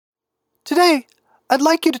Today, I'd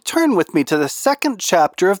like you to turn with me to the second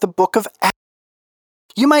chapter of the book of Acts.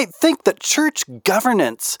 You might think that church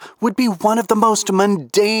governance would be one of the most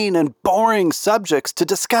mundane and boring subjects to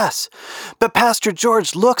discuss, but Pastor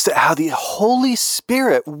George looks at how the Holy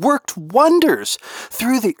Spirit worked wonders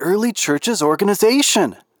through the early church's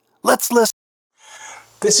organization. Let's listen.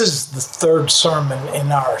 This is the third sermon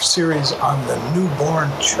in our series on the newborn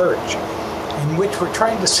church, in which we're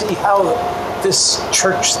trying to see how this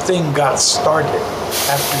church thing got started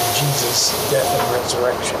after Jesus' death and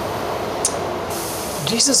resurrection.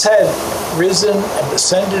 Jesus had risen and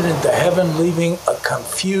descended into heaven, leaving a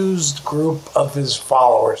confused group of his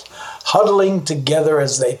followers, huddling together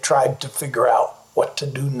as they tried to figure out what to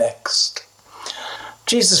do next.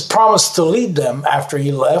 Jesus promised to lead them after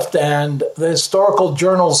he left, and the historical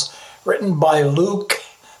journals written by Luke,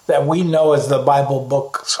 that we know as the Bible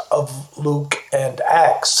books of Luke and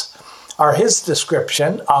Acts, are his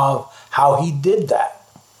description of how he did that.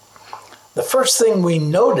 The first thing we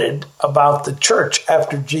noted about the church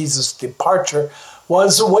after Jesus' departure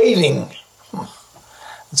was waiting.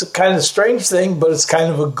 It's a kind of strange thing, but it's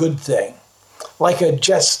kind of a good thing, like a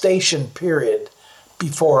gestation period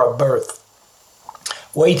before a birth.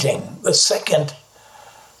 Waiting. The second,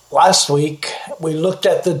 last week, we looked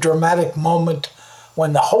at the dramatic moment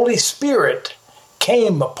when the Holy Spirit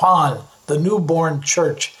came upon the newborn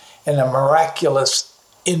church in a miraculous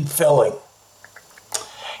infilling.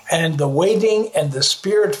 And the waiting and the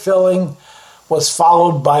Spirit filling was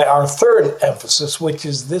followed by our third emphasis, which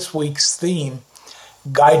is this week's theme,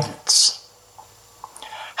 guidance.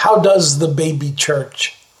 How does the baby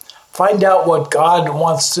church find out what God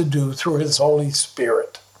wants to do through his Holy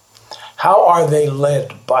Spirit? How are they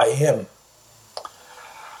led by him?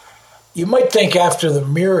 You might think after the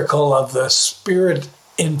miracle of the Spirit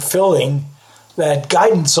infilling that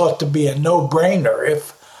guidance ought to be a no-brainer.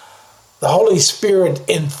 If the Holy Spirit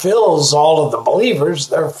infills all of the believers,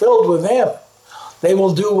 they're filled with him. They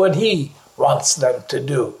will do what he wants them to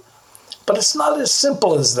do. But it's not as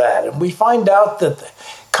simple as that. And we find out that the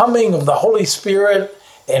coming of the Holy Spirit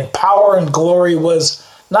in power and glory was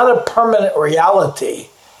not a permanent reality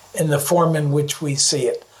in the form in which we see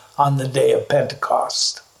it on the day of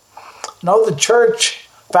Pentecost. No, the church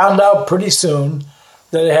found out pretty soon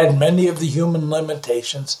that it had many of the human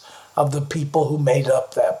limitations of the people who made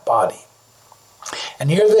up that body.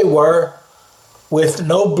 And here they were with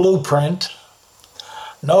no blueprint,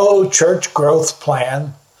 no church growth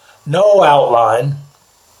plan, no outline.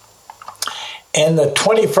 In the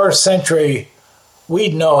 21st century,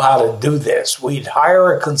 we'd know how to do this. We'd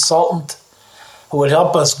hire a consultant who would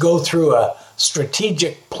help us go through a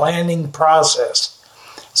strategic planning process.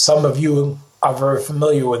 Some of you are very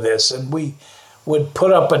familiar with this, and we would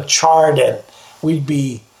put up a chart and we'd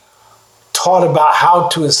be taught about how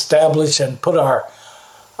to establish and put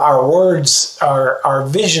our words, our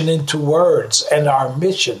vision into words and our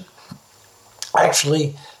mission.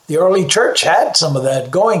 Actually, the early church had some of that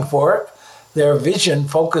going for it. Their vision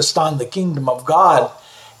focused on the kingdom of God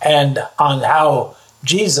and on how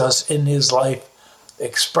Jesus in his life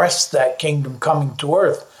expressed that kingdom coming to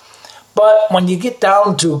earth. But when you get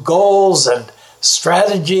down to goals and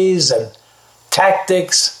strategies and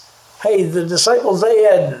tactics, hey, the disciples, they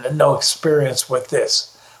had no experience with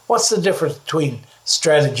this. What's the difference between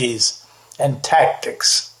strategies and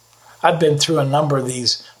tactics? I've been through a number of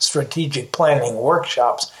these strategic planning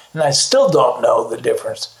workshops, and I still don't know the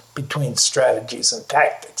difference between strategies and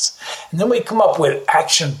tactics. And then we come up with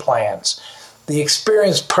action plans, the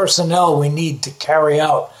experienced personnel we need to carry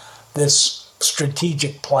out this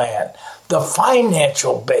strategic plan, the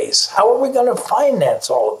financial base. How are we going to finance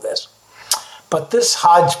all of this? But this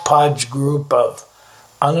hodgepodge group of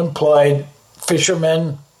unemployed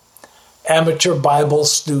fishermen, amateur Bible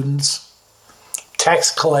students,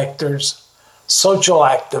 tax collectors, social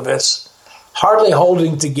activists, hardly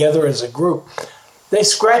holding together as a group, they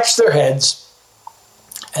scratched their heads,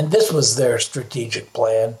 and this was their strategic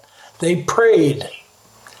plan. They prayed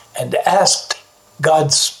and asked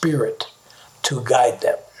God's Spirit to guide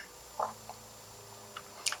them.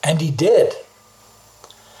 And he did.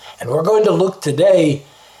 And we're going to look today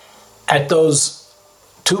at those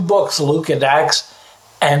two books, Luke and Acts,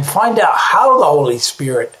 and find out how the Holy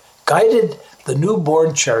Spirit guided the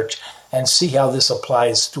newborn church and see how this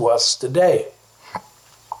applies to us today.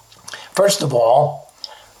 First of all,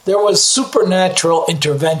 there was supernatural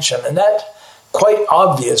intervention, and that's quite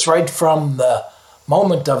obvious right from the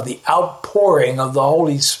moment of the outpouring of the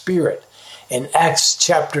Holy Spirit. In Acts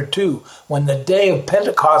chapter 2, when the day of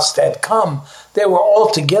Pentecost had come, they were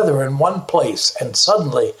all together in one place, and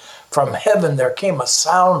suddenly from heaven there came a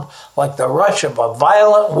sound like the rush of a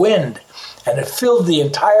violent wind, and it filled the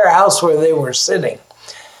entire house where they were sitting.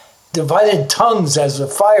 Divided tongues as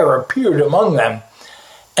of fire appeared among them,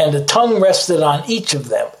 and a tongue rested on each of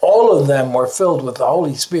them. All of them were filled with the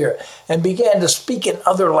Holy Spirit and began to speak in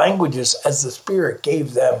other languages as the Spirit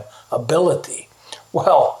gave them ability.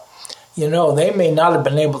 Well, they may not have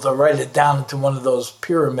been able to write it down into one of those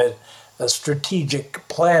pyramid strategic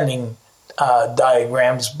planning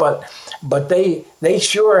diagrams, but they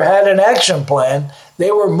sure had an action plan.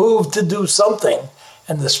 They were moved to do something,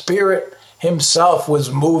 and the Spirit himself was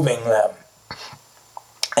moving them.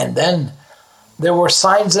 And then there were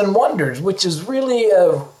signs and wonders, which is really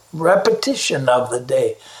a repetition of the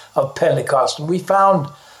day of Pentecost. We found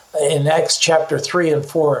in Acts chapter 3 and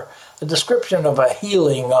 4 a description of a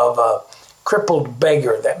healing of a crippled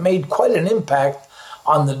beggar that made quite an impact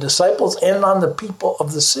on the disciples and on the people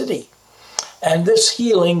of the city. And this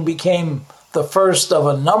healing became the first of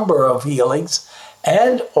a number of healings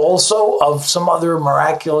and also of some other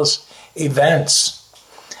miraculous events.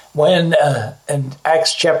 When, in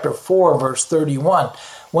Acts chapter 4, verse 31,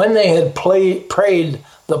 when they had prayed,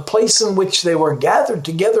 the place in which they were gathered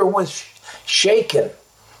together was shaken,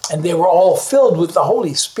 and they were all filled with the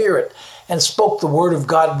Holy Spirit and spoke the word of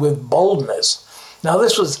God with boldness. Now,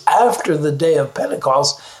 this was after the day of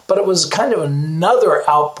Pentecost, but it was kind of another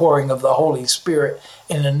outpouring of the Holy Spirit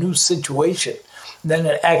in a new situation. Then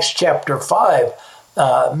in Acts chapter 5,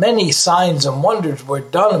 many signs and wonders were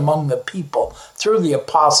done among the people through the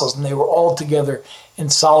apostles, and they were all together in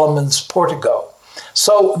Solomon's portico.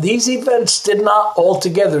 So these events did not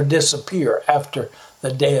altogether disappear after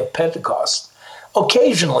the day of Pentecost.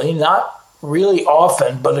 Occasionally, not really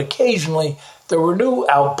often, but occasionally, there were new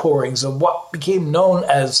outpourings of what became known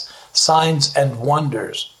as signs and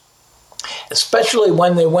wonders, especially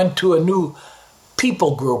when they went to a new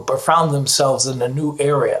people group or found themselves in a new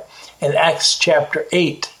area. In Acts chapter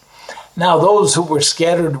 8, now those who were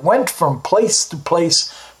scattered went from place to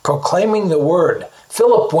place proclaiming the word.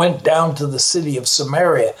 Philip went down to the city of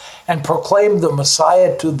Samaria and proclaimed the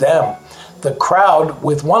Messiah to them. The crowd,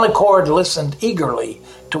 with one accord, listened eagerly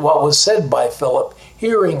to what was said by Philip,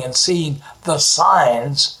 hearing and seeing the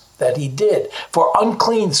signs that he did. For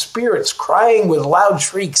unclean spirits, crying with loud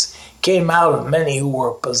shrieks, came out of many who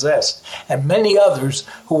were possessed, and many others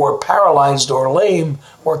who were paralyzed or lame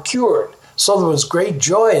were cured. So there was great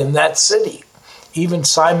joy in that city. Even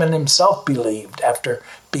Simon himself believed. After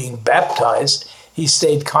being baptized, he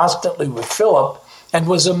stayed constantly with Philip and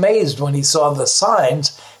was amazed when he saw the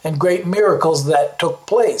signs and great miracles that took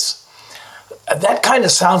place. That kind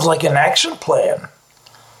of sounds like an action plan.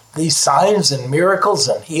 These signs and miracles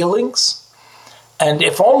and healings, and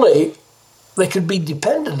if only they could be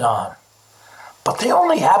depended on. But they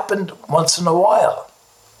only happened once in a while.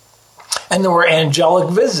 And there were angelic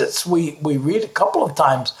visits. We read a couple of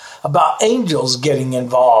times about angels getting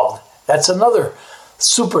involved. That's another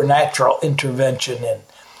supernatural intervention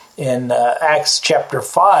in Acts chapter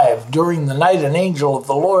 5. During the night, an angel of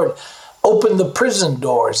the Lord opened the prison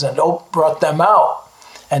doors and brought them out.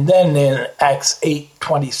 And then in Acts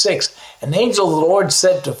 8:26, an angel of the Lord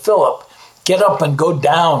said to Philip, "Get up and go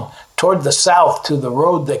down toward the south to the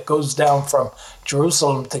road that goes down from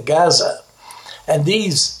Jerusalem to Gaza." And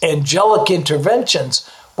these angelic interventions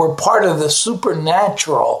were part of the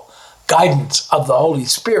supernatural guidance of the Holy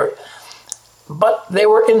Spirit. But they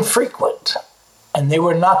were infrequent, and they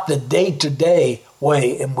were not the day-to-day way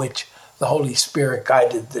in which the Holy Spirit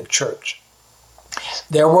guided the church.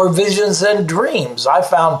 There were visions and dreams. I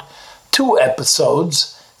found 2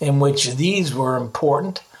 episodes in which these were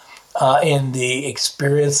important in the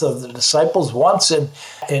experience of the disciples. Once in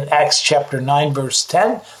Acts chapter 9, verse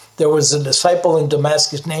 10, there was a disciple in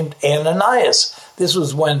Damascus named Ananias. This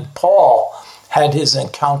was when Paul had his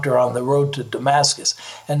encounter on the road to Damascus.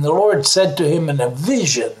 And the Lord said to him in a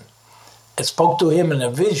vision, it spoke to him in a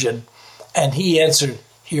vision, and he answered,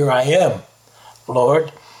 "Here I am,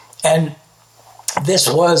 Lord." And this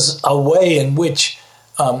was a way in which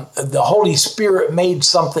the Holy Spirit made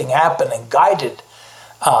something happen and guided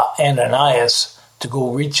Ananias to go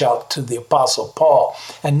reach out to the Apostle Paul.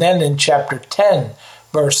 And then in chapter 10,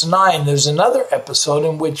 verse 9, there's another episode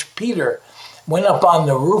in which Peter went up on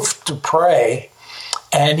the roof to pray,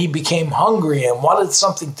 and he became hungry and wanted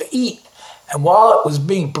something to eat. And while it was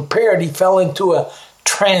being prepared, he fell into a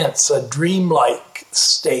trance, a dreamlike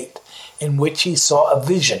state, in which he saw a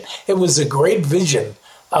vision. It was a great vision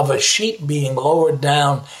of a sheep being lowered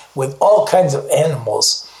down with all kinds of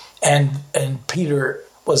animals. And Peter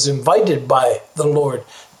was invited by the Lord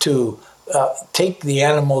to take the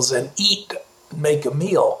animals and eat, make a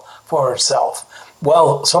meal for himself.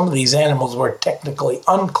 well, some of these animals were technically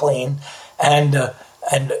unclean, and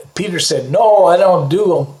Peter said, no, I don't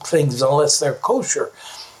do things unless they're kosher.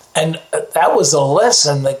 And that was a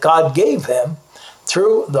lesson that God gave him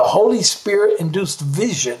through the Holy Spirit-induced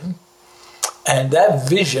vision, and that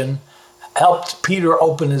vision helped Peter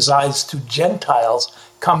open his eyes to Gentiles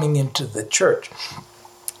coming into the church.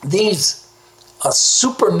 These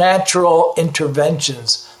supernatural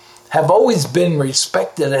interventions have always been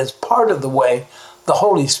respected as part of the way the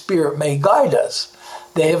Holy Spirit may guide us.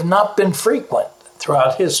 They have not been frequent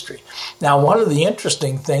throughout history. Now, one of the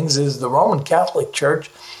interesting things is the Roman Catholic Church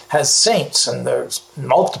has saints, and there's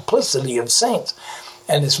multiplicity of saints.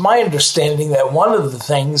 And it's my understanding that one of the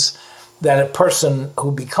things that a person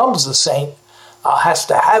who becomes a saint has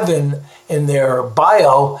to have in their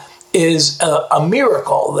bio is a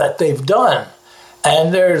miracle that they've done.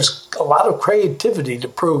 And there's a lot of creativity to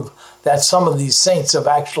prove that some of these saints have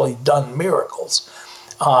actually done miracles.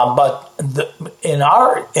 But in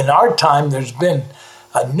our time, there's been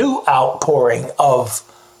a new outpouring of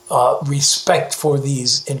respect for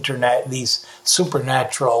these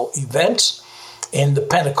supernatural events in the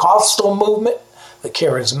Pentecostal movement, the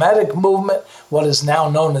Charismatic movement, what is now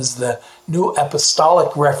known as the New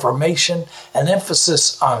Apostolic Reformation, an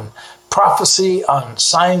emphasis on prophecy, on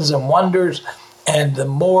signs and wonders, and the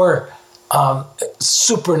more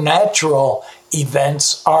supernatural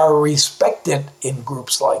events are respected in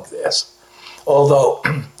groups like this. Although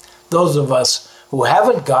those of us who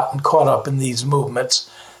haven't gotten caught up in these movements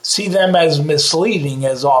see them as misleading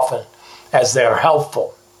as often as they're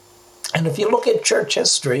helpful. And if you look at church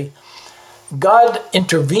history, God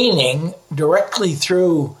intervening directly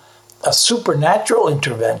through a supernatural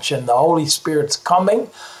intervention, the Holy Spirit's coming,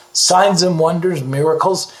 signs and wonders,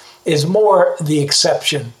 miracles, is more the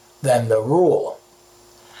exception than the rule.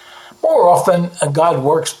 More often, God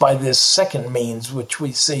works by this second means, which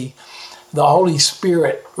we see the Holy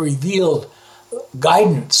Spirit revealed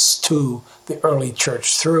guidance to the early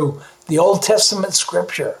church through the Old Testament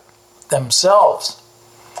scripture themselves.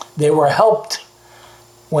 They were helped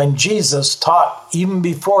when Jesus taught even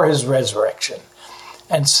before his resurrection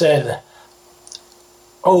and said,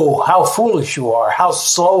 "Oh, how foolish you are, how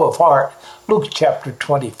slow of heart." Luke chapter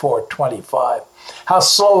 24:25. How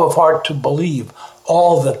slow of heart to believe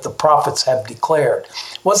all that the prophets have declared.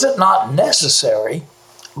 Was it not necessary,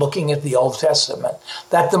 looking at the Old Testament,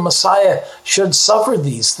 that the Messiah should suffer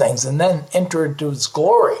these things and then enter into his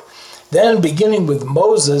glory? Then, beginning with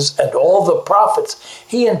Moses and all the prophets,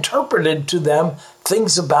 he interpreted to them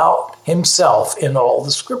things about himself in all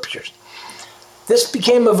the scriptures. This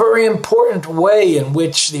became a very important way in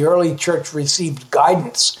which the early church received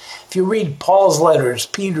guidance. If you read Paul's letters,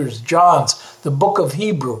 Peter's, John's, the book of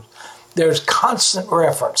Hebrews, there's constant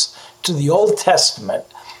reference to the Old Testament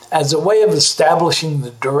as a way of establishing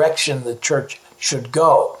the direction the church should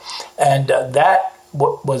go. And that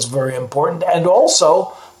was very important. And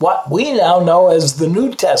also what we now know as the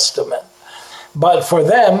New Testament. But for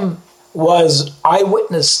them was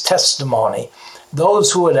eyewitness testimony,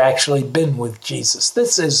 those who had actually been with Jesus.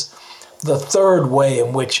 This is the third way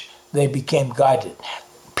in which they became guided.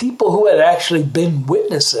 People who had actually been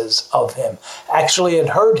witnesses of him, actually had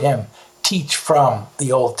heard him teach from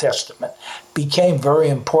the Old Testament, became very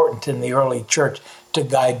important in the early church to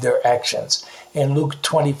guide their actions. In Luke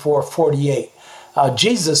 24:48,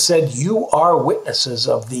 Jesus said, "You are witnesses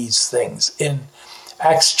of these things." In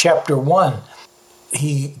Acts chapter 1,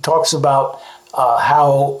 he talks about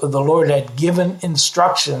how the Lord had given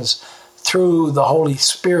instructions through the Holy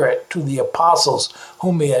Spirit to the apostles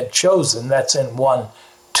whom he had chosen. That's in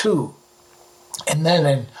 1:2. And then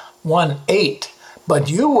in 1:8, "But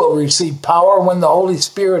you will receive power when the Holy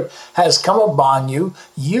Spirit has come upon you.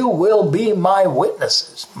 You will be my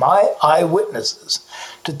witnesses, my eyewitnesses,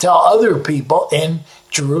 to tell other people in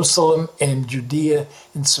Jerusalem, in Judea,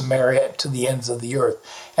 in Samaria, to the ends of the earth."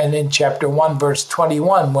 And in chapter 1, verse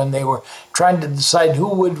 21, when they were trying to decide who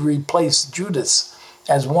would replace Judas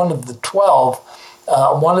as one of the 12,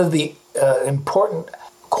 one of the important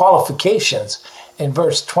qualifications in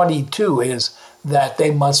verse 22 is that they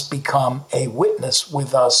must become a witness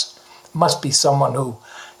with us, must be someone who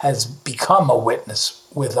has become a witness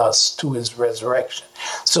with us to his resurrection.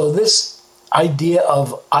 So this idea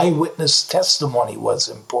of eyewitness testimony was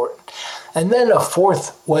important. And then a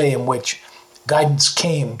fourth way in which guidance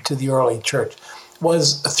came to the early church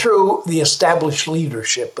was through the established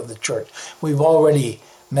leadership of the church. We've already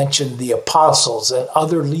mentioned the apostles and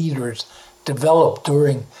other leaders developed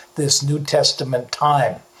during this New Testament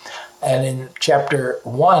time. And in chapter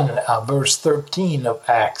 1, verse 13 of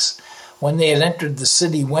Acts, when they had entered the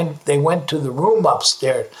city, they went to the room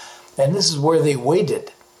upstairs And this is where they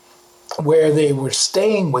waited, where they were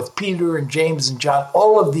staying with Peter and James and John.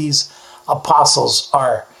 All of these apostles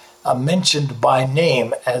are mentioned by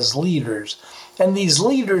name as leaders. And these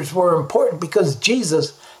leaders were important because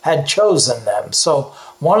Jesus had chosen them. So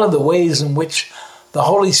one of the ways in which the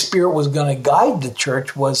Holy Spirit was going to guide the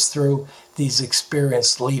church was through these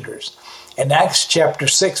experienced leaders. In Acts chapter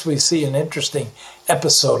 6, we see an interesting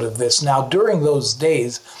episode of this. Now, during those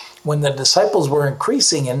days, when the disciples were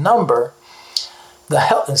increasing in number,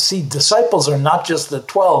 disciples are not just the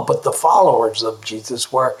 12, but the followers of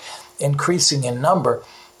Jesus were increasing in number.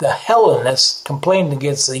 The Hellenists complained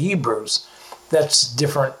against the Hebrews. That's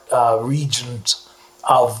different regions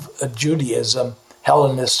of Judaism.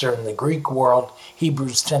 Hellenists are in the Greek world.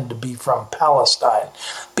 Hebrews tend to be from Palestine,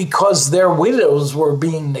 because their widows were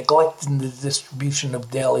being neglected in the distribution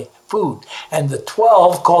of daily food. And the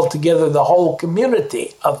 12 called together the whole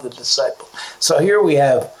community of the disciples. So here we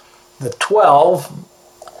have the 12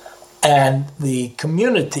 and the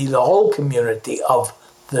community, the whole community of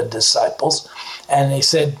the disciples. And they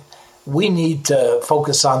said, we need to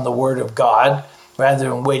focus on the Word of God rather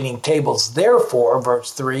than waiting tables. Therefore,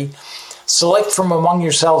 verse 3, select from among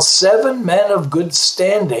yourselves 7 men of good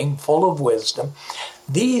standing, full of wisdom.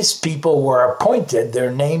 These people were appointed.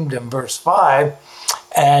 They're named in verse 5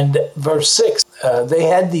 and verse 6. They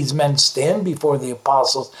had these men stand before the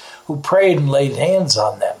apostles, who prayed and laid hands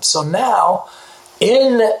on them. So now,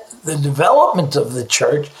 in the development of the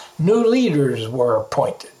church, new leaders were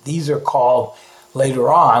appointed. These are called,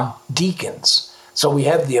 later on, deacons. So we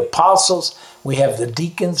have the apostles, we have the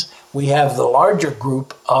deacons, we have the larger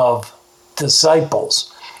group of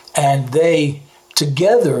disciples. And they,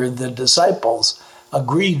 together, the disciples,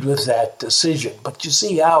 agreed with that decision. But you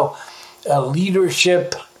see how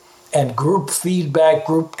leadership and group feedback,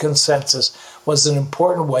 group consensus was an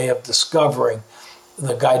important way of discovering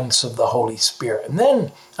the guidance of the Holy Spirit. And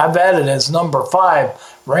then I've added as number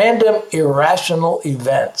 5, random irrational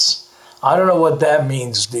events. I don't know what that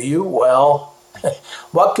means, do you? Well,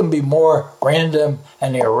 what can be more random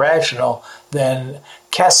and irrational than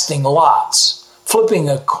casting lots, flipping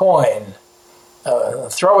a coin,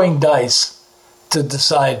 throwing dice to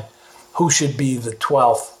decide who should be the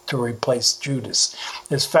 12th to replace Judas?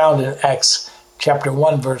 It's found in Acts chapter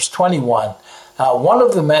 1, verse 21. One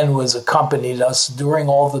of the men who has accompanied us during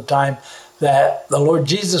all the time that the Lord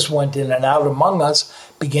Jesus went in and out among us,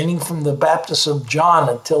 beginning from the baptism of John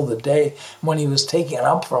until the day when he was taken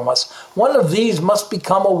up from us, one of these must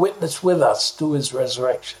become a witness with us to his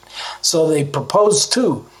resurrection. So they proposed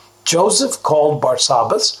 2, Joseph, called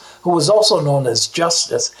Barsabbas, who was also known as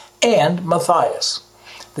Justus, and Matthias.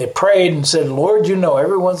 They prayed and said, Lord, you know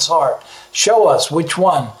everyone's heart. Show us which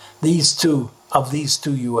one these two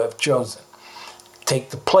you have chosen.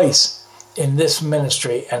 Take the place in this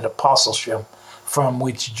ministry and apostleship from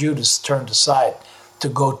which Judas turned aside to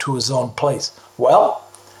go to his own place. Well,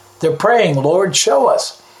 they're praying, Lord, show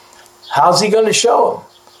us. How's he going to show them?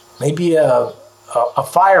 Maybe a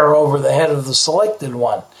fire over the head of the selected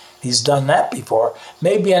one. He's done that before.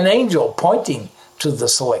 Maybe an angel pointing to the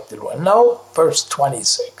selected one. No, verse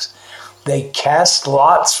 26. They cast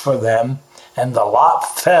lots for them, and the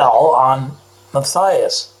lot fell on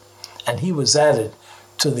Matthias, and he was added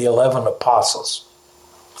to the 11 apostles.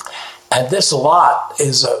 And this lot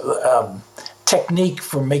is a technique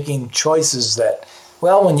for making choices that,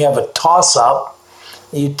 well, when you have a toss-up,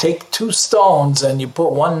 you take 2 stones and you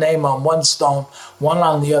put one name on one stone, one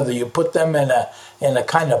on the other. You put them in a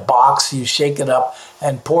kind of box, you shake it up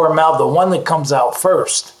and pour them out. The one that comes out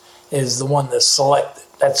first is the one that's selected.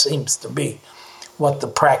 That seems to be what the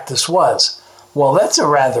practice was. Well, that's a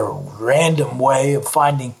rather random way of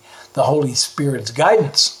finding the Holy Spirit's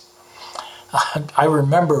guidance. I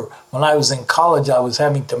remember when I was in college, I was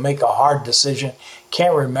having to make a hard decision.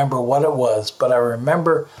 Can't remember what it was, but I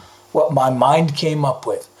remember what my mind came up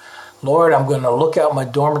with. Lord, I'm going to look out my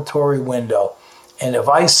dormitory window, and if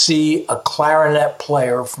I see a clarinet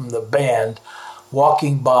player from the band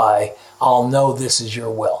walking by, I'll know this is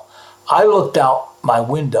your will. I looked out my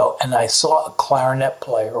window and I saw a clarinet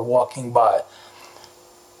player walking by.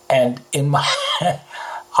 And in my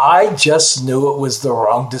I just knew it was the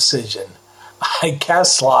wrong decision. I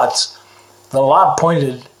cast lots. The lot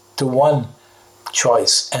pointed to one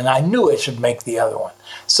choice, and I knew it should make the other one.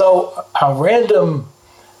 So a random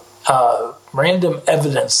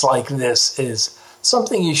evidence like this is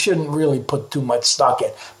something you shouldn't really put too much stock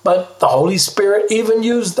in. But the Holy Spirit even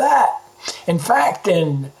used that. In fact,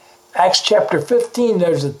 in Acts chapter 15,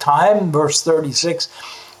 there's a time, verse 36,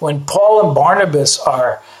 when Paul and Barnabas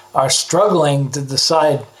are struggling to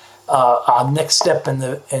decide our next step in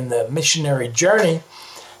the missionary journey,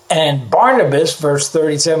 And Barnabas, verse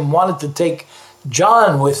 37, wanted to take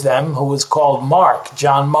John with them, who was called Mark,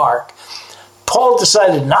 John Mark. Paul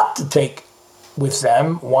decided not to take with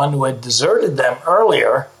them one who had deserted them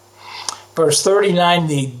earlier. Verse 39,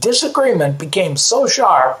 the disagreement became so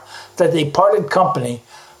sharp that they parted company.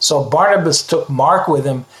 So Barnabas took Mark with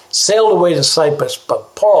him, sailed away to Cyprus,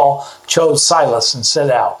 but Paul chose Silas and set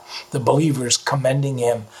out, the believers commending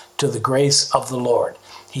him to the grace of the Lord.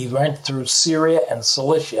 He went through Syria and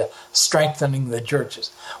Cilicia, strengthening the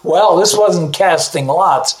churches. Well, this wasn't casting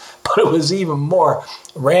lots, but it was even more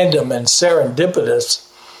random and serendipitous.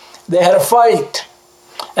 They had a fight,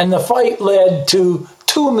 and the fight led to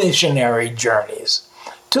 2 missionary journeys,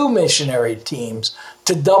 2 missionary teams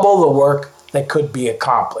to double the work that could be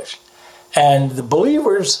accomplished. And the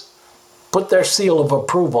believers put their seal of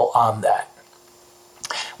approval on that.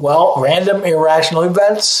 Well, random irrational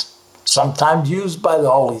events, sometimes used by the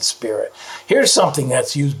Holy Spirit. Here's something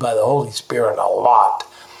that's used by the Holy Spirit a lot: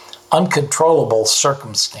 uncontrollable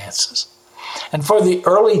circumstances. And for the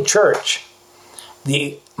early church,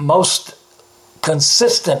 the most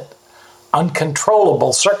consistent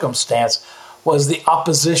uncontrollable circumstance was the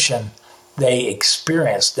opposition they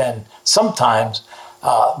experienced, and sometimes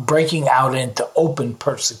breaking out into open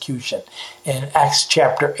persecution. In Acts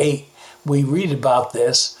chapter 8, we read about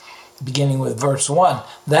this, beginning with verse 1.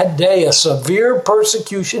 That day a severe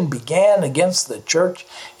persecution began against the church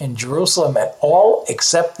in Jerusalem, and all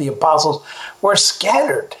except the apostles were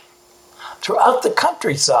scattered throughout the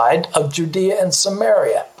countryside of Judea and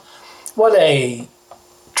Samaria. What a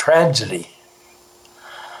tragedy.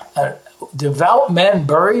 Devout men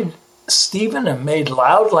buried Stephen and made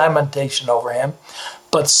loud lamentation over him,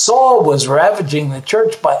 but Saul was ravaging the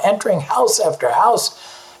church by entering house after house,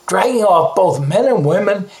 dragging off both men and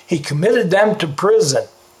women. He committed them to prison.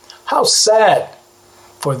 How sad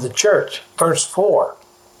for the church. Verse 4.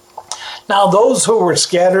 Now those who were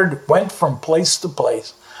scattered went from place to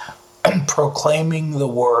place, proclaiming the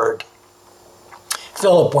word.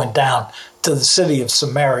 Philip went down to the city of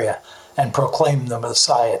Samaria and proclaimed the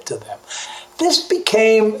Messiah to them.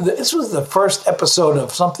 This was the first episode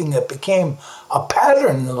of something that became a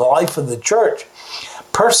pattern in the life of the church.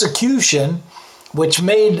 Persecution, which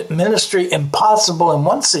made ministry impossible in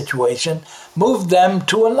one situation, moved them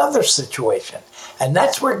to another situation. And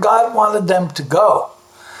that's where God wanted them to go.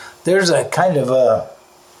 There's a kind of a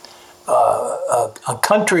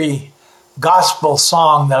country gospel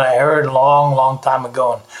song that I heard a long, long time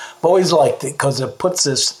ago, and I've always liked it because it puts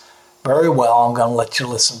this very well. I'm going to let you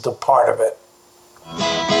listen to part of it.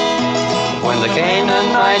 When the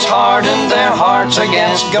Canaanites hardened their hearts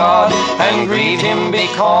against God and grieved him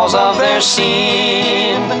because of their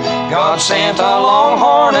sin, God sent along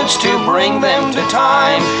hornets to bring them to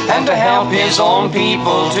time and to help his own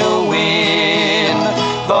people to win.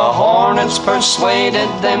 The hornets persuaded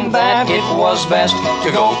them that it was best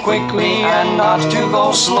to go quickly and not to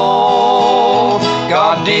go slow.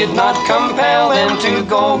 God did not compel them to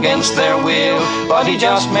go against their will, but he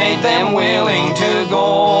just made them willing to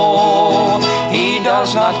go. He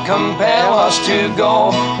does not compel us to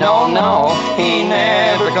go. No, no, he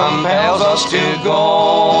never compels us to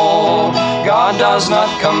go. God does not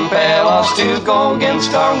compel us to go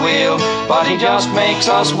against our will, but he just makes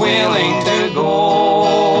us willing to go.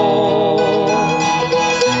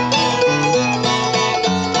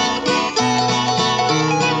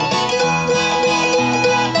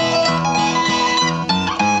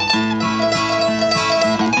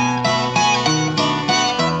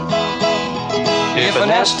 If a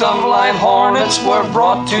nest of live hornets were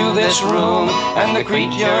brought to this room and the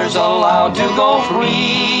creatures allowed to go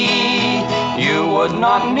free, you would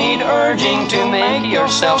not need urging to make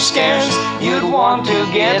yourself scarce. You'd want to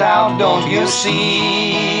get out, don't you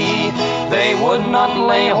see? They would not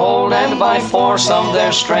lay hold and by force of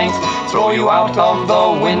their strength throw you out of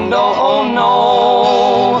the window, oh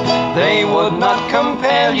no. They would not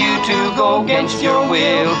compel you to go against your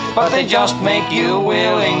will, but they just make you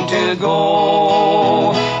willing to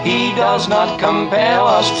go. He does not compel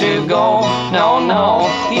us to go. No, no,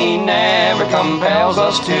 he never compels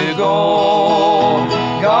us to go.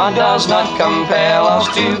 God does not compel us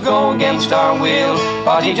to go against our will,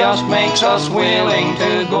 but he just makes us willing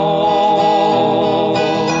to go.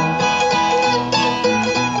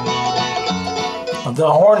 The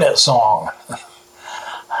Hornet Song.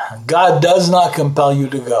 God does not compel you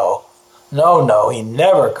to go. No, no, he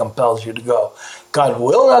never compels you to go. God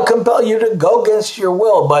will not compel you to go against your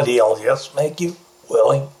will, but he'll just make you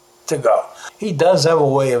willing to go. He does have a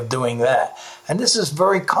way of doing that. And this is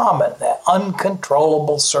very common, that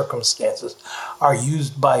uncontrollable circumstances are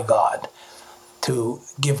used by God to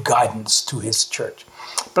give guidance to his church.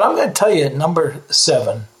 But I'm going to tell you, number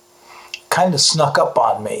 7 kind of snuck up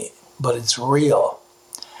on me, but it's real.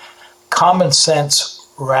 Common sense,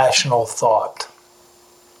 rational thought.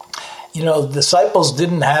 You know, the disciples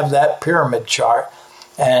didn't have that pyramid chart,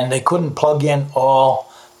 and they couldn't plug in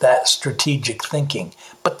all that strategic thinking.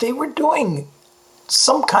 But they were doing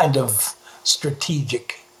some kind of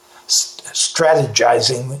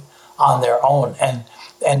strategizing on their own, and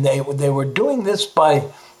they were doing this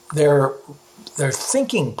by their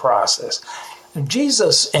thinking process. And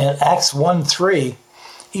Jesus in Acts 1:3,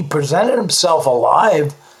 he presented himself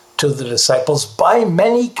alive to the disciples by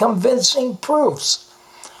many convincing proofs.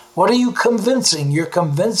 What are you convincing? You're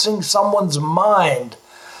convincing someone's mind.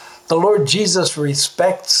 The Lord Jesus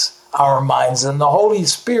respects our minds, and the Holy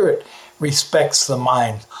Spirit respects the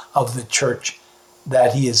mind of the church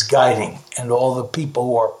that he is guiding and all the people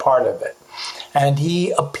who are part of it. And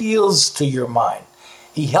he appeals to your mind.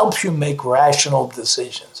 He helps you make rational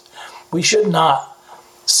decisions. We should not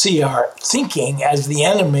see our thinking as the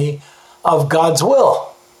enemy of God's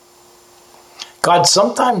will. God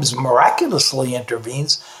sometimes miraculously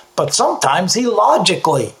intervenes, but sometimes he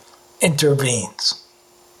logically intervenes.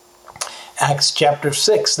 Acts chapter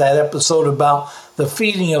 6, that episode about the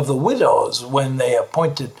feeding of the widows when they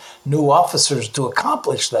appointed new officers to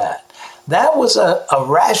accomplish that. That was a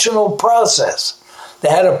rational process. They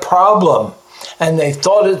had a problem and they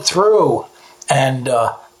thought it through, and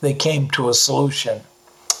they came to a solution.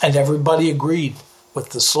 And everybody agreed with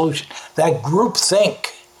the solution. That groupthink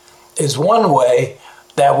is one way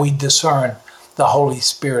that we discern the Holy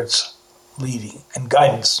Spirit's leading and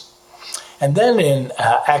guidance. And then in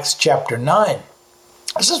Acts chapter 9,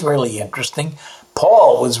 this is really interesting.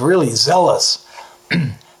 Paul was really zealous,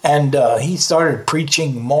 and he started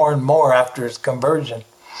preaching more and more after his conversion.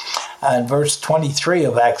 And verse 23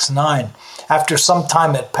 of Acts 9, after some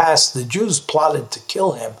time had passed, the Jews plotted to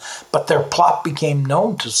kill him, but their plot became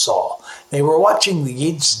known to Saul. They were watching the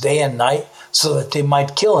gates day and night so that they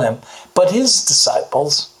might kill him, but his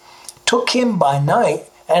disciples took him by night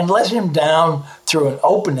and let him down through an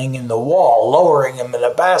opening in the wall, lowering him in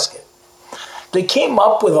a basket. They came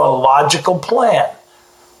up with a logical plan.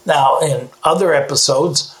 Now, in other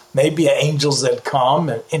episodes, maybe angels had come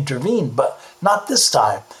and intervened, but not this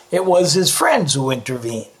time. It was his friends who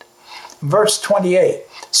intervened. Verse 28,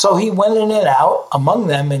 so he went in and out among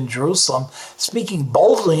them in Jerusalem, speaking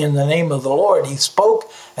boldly in the name of the Lord. He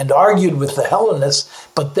spoke and argued with the Hellenists,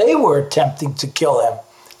 but they were attempting to kill him.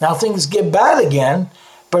 Now things get bad again.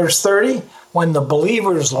 Verse 30, when the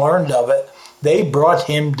believers learned of it, they brought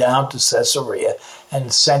him down to Caesarea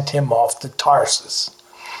and sent him off to Tarsus.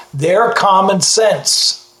 Their common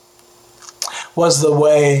sense was the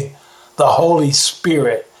way the Holy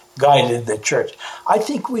Spirit guided the church. I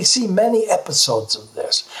think we see many episodes of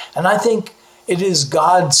this, and I think it is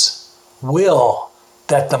God's will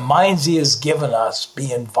that the minds he has given us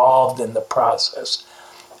be involved in the process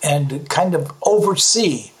and kind of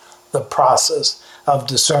oversee the process of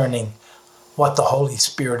discerning what the Holy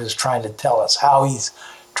Spirit is trying to tell us, how he's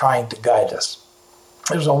trying to guide us.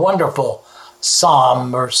 There's a wonderful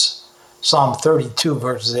Psalm 32,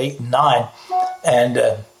 verses 8 and 9, and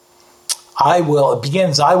it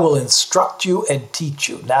begins, I will instruct you and teach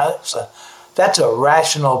you. Now, that's a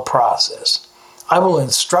rational process. I will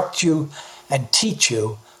instruct you and teach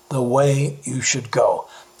you the way you should go.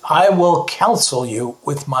 I will counsel you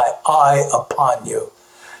with my eye upon you.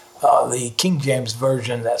 The King James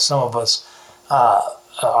Version that some of us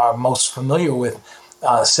are most familiar with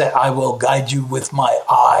said, I will guide you with my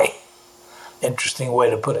eye. Interesting way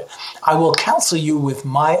to put it. I will counsel you with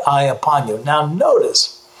my eye upon you. Now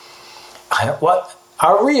notice, what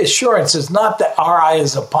our reassurance is not that our eye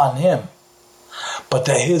is upon him, but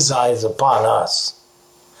that his eye is upon us.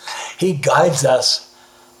 He guides us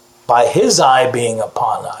by his eye being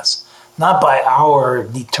upon us, not by our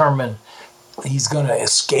determined he's going to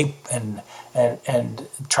escape and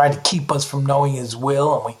try to keep us from knowing his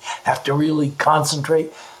will, and we have to really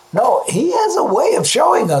concentrate. No, he has a way of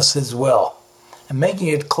showing us his will and making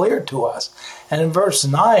it clear to us. And in verse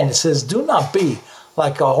 9 it says, do not be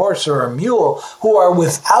like a horse or a mule who are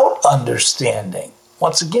without understanding.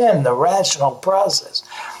 Once again, the rational process.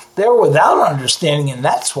 They're without understanding, and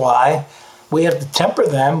that's why we have to temper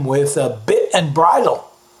them with a bit and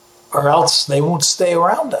bridle, or else they won't stay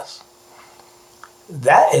around us.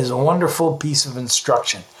 That is a wonderful piece of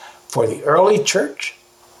instruction for the early church,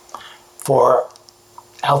 for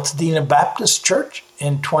Altadena Baptist Church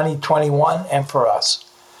in 2021, and for us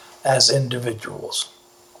as individuals.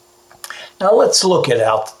 Now let's look at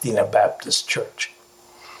Altadena Baptist Church.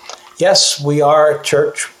 Yes, we are a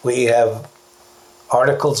church. We have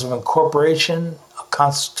articles of incorporation, a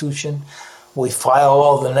Constitution. We file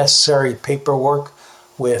all the necessary paperwork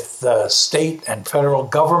with the state and federal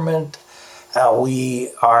government.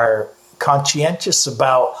 We are conscientious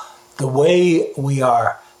about the way we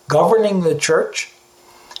are governing the church.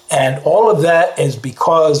 And all of that is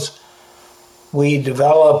because we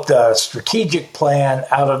developed a strategic plan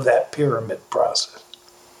out of that pyramid process.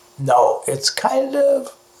 No, it's kind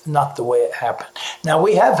of not the way it happened. Now,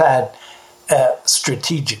 we have had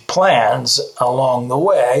strategic plans along the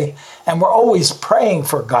way, and we're always praying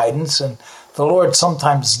for guidance, and the Lord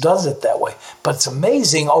sometimes does it that way. But it's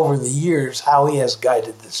amazing over the years how he has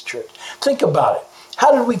guided this church. Think about it.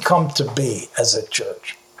 How did we come to be as a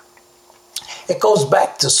church? It goes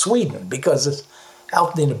back to Sweden, because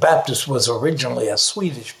Altadena Baptist was originally a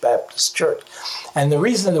Swedish Baptist church. And the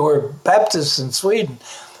reason there were Baptists in Sweden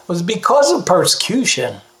was because of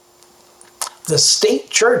persecution. The state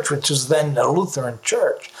church, which was then the Lutheran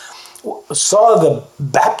church, saw the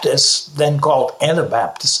Baptists, then called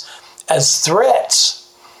Anabaptists, as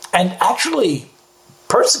threats and actually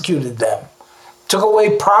persecuted them, took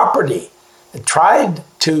away property, and tried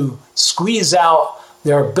to squeeze out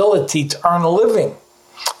their ability to earn a living.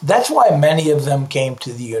 That's why many of them came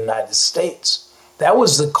to the United States. That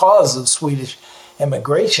was the cause of Swedish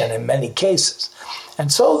immigration in many cases.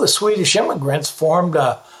 And so the Swedish immigrants formed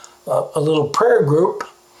a little prayer group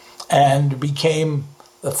and became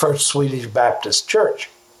the first Swedish Baptist church.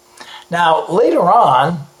 Now, later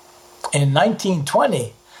on, in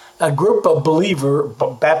 1920, a group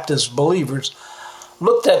of Baptist believers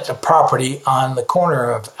looked at the property on the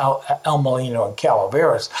corner of El Molino and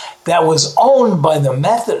Calaveras that was owned by the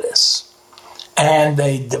Methodists, and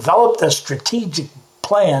they developed a strategic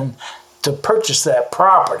plan to purchase that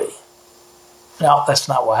property. Now, that's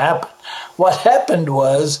not what happened. What happened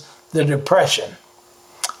was the Depression.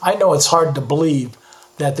 I know it's hard to believe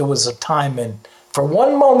that there was a time for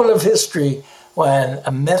one moment of history when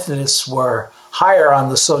Methodists were higher on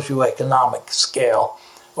the socioeconomic scale,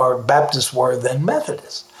 or Baptists were, than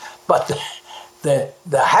Methodists. But the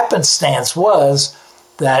happenstance was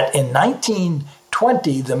that in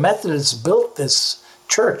 1920, the Methodists built this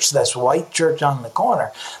church, this white church on the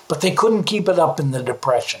corner, but they couldn't keep it up in the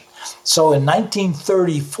Depression. So in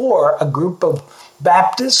 1934, a group of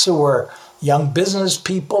Baptists who were young business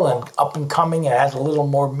people and up and coming and had a little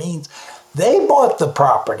more means, they bought the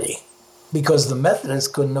property because the Methodists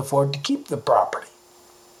couldn't afford to keep the property.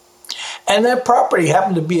 And that property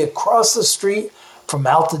happened to be across the street from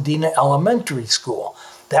Altadena Elementary School.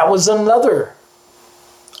 That was another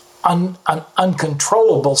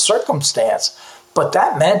uncontrollable circumstance, but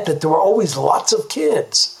that meant that there were always lots of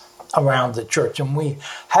kids around the church, and we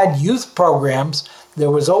had youth programs.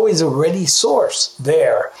 There was always a ready source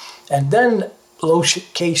there. And then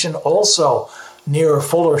location also near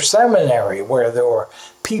Fuller Seminary, where there were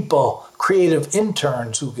people, creative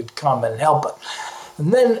interns who could come and help it.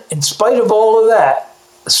 And then, in spite of all of that,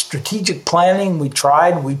 strategic planning, we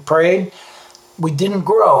tried, we prayed, we didn't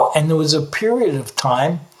grow. And there was a period of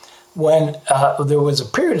time when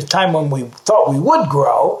we thought we would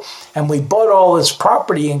grow, and we bought all this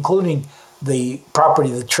property, including the property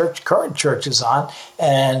the current church is on,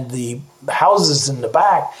 and the houses in the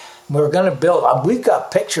back. We were going to build. We've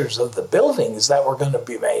got pictures of the buildings that were going to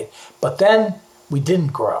be made, but then we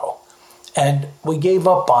didn't grow, and we gave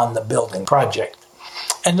up on the building project.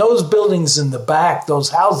 And those buildings in the back,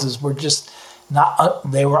 those houses were just not.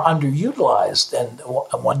 They were underutilized. And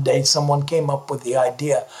one day, someone came up with the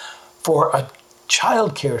idea for a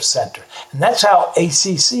child care center, and that's how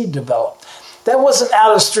ACC developed. That wasn't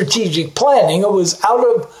out of strategic planning. It was out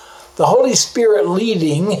of the Holy Spirit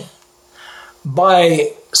leading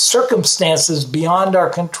by circumstances beyond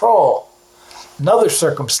our control. Another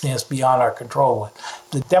circumstance beyond our control was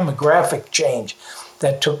the demographic change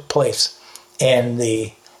that took place in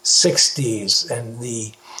the 60s, and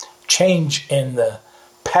the change in the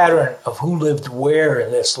pattern of who lived where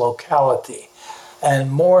in this locality.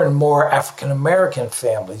 And more African American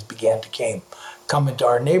families began to come into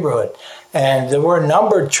our neighborhood. And there were a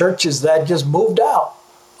number of churches that just moved out,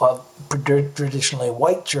 traditionally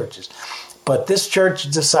white churches. But this church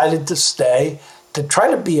decided to stay, to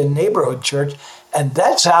try to be a neighborhood church, and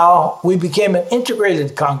that's how we became an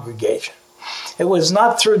integrated congregation. It was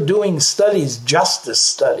not through doing studies, justice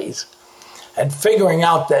studies, and figuring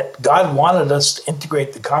out that God wanted us to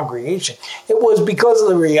integrate the congregation. It was because of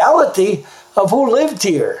the reality of who lived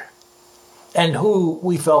here and who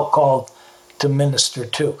we felt called to minister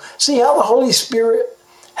to. See how the Holy Spirit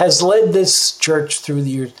has led this church through the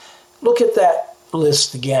years. Look at that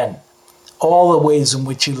list again. All the ways in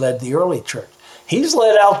which he led the early church. He's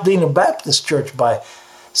led Altadena Baptist Church by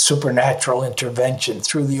supernatural intervention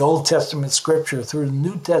through the Old Testament scripture, through the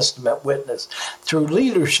New Testament witness, through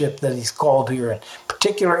leadership that he's called here, and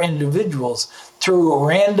particular individuals, through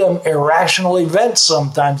random irrational events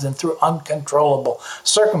sometimes, and through uncontrollable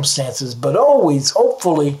circumstances, but always,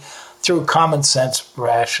 hopefully, through common sense,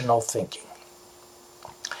 rational thinking.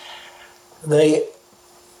 The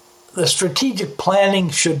strategic planning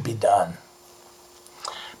should be done,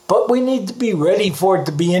 but we need to be ready for it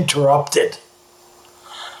to be interrupted.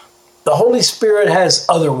 The Holy Spirit has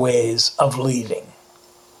other ways of leading.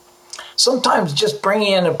 Sometimes just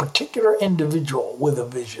bringing in a particular individual with a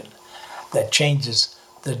vision that changes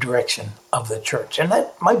the direction of the church. And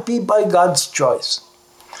that might be by God's choice.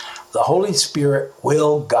 The Holy Spirit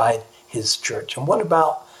will guide his church. And what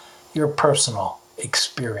about your personal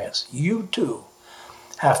experience? You too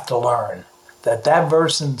have to learn that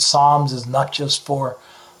verse in Psalms is not just for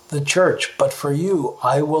the church, but for you.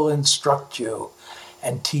 I will instruct you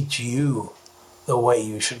and teach you the way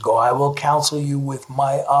you should go. I will counsel you with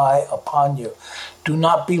my eye upon you. Do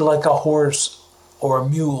not be like a horse or a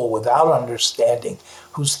mule without understanding,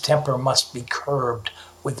 whose temper must be curbed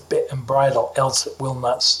with bit and bridle, else it will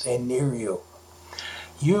not stay near you.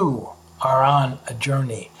 You are on a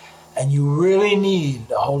journey, and you really need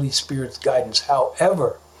the Holy Spirit's guidance,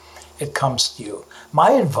 however it comes to you.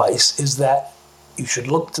 My advice is that you should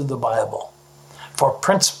look to the Bible for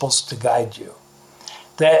principles to guide you.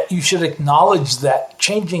 That you should acknowledge that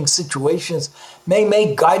changing situations may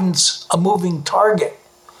make guidance a moving target.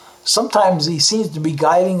 Sometimes he seems to be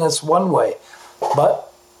guiding us one way,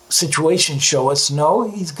 but situations show us no,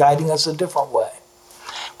 he's guiding us a different way.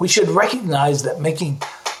 We should recognize that making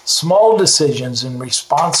small decisions in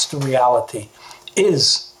response to reality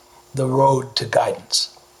is the road to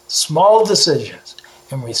guidance. Small decisions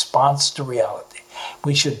in response to reality.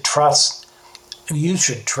 You should trust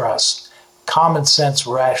common sense,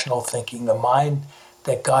 rational thinking, the mind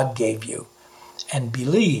that God gave you, and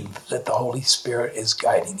believe that the Holy Spirit is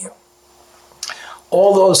guiding you.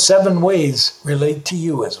 All those 7 ways relate to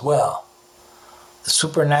you as well. The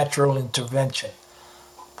supernatural intervention,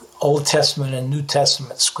 the Old Testament and New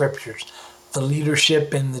Testament scriptures, the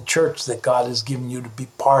leadership in the church that God has given you to be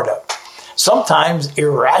part of. Sometimes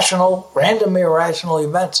random irrational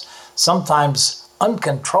events, sometimes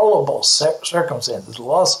uncontrollable circumstances,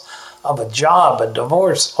 loss of a job, a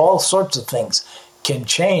divorce, all sorts of things can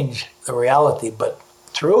change the reality. But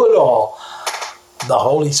through it all, the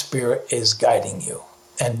Holy Spirit is guiding you.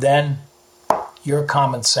 And then your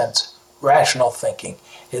common sense, rational thinking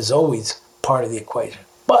is always part of the equation.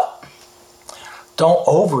 But don't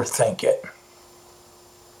overthink it.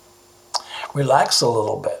 Relax a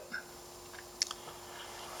little bit.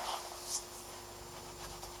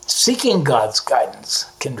 Seeking God's guidance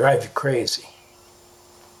can drive you crazy.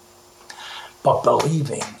 But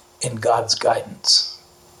believing in God's guidance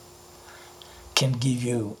can give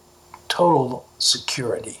you total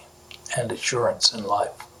security and assurance in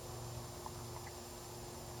life.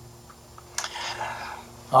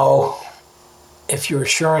 Oh, if your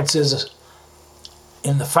assurance is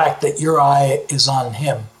in the fact that your eye is on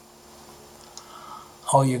him,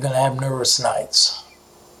 oh, you're going to have nervous nights.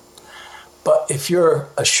 But if your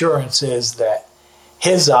assurance is that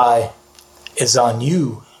his eye is on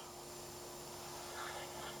you,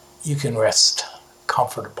 you can rest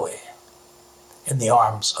comfortably in the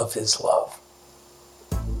arms of his love.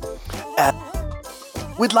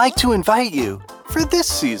 We'd like to invite you for this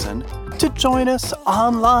season to join us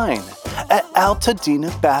online at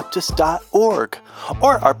altadenabaptist.org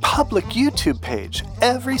or our public YouTube page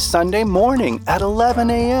every Sunday morning at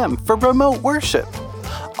 11 a.m. for remote worship.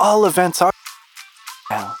 All events are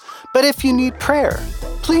now, but if you need prayer,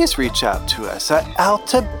 please reach out to us at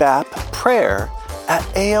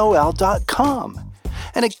altabapprayer@aol.com.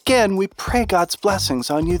 And again, we pray God's blessings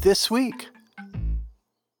on you this week.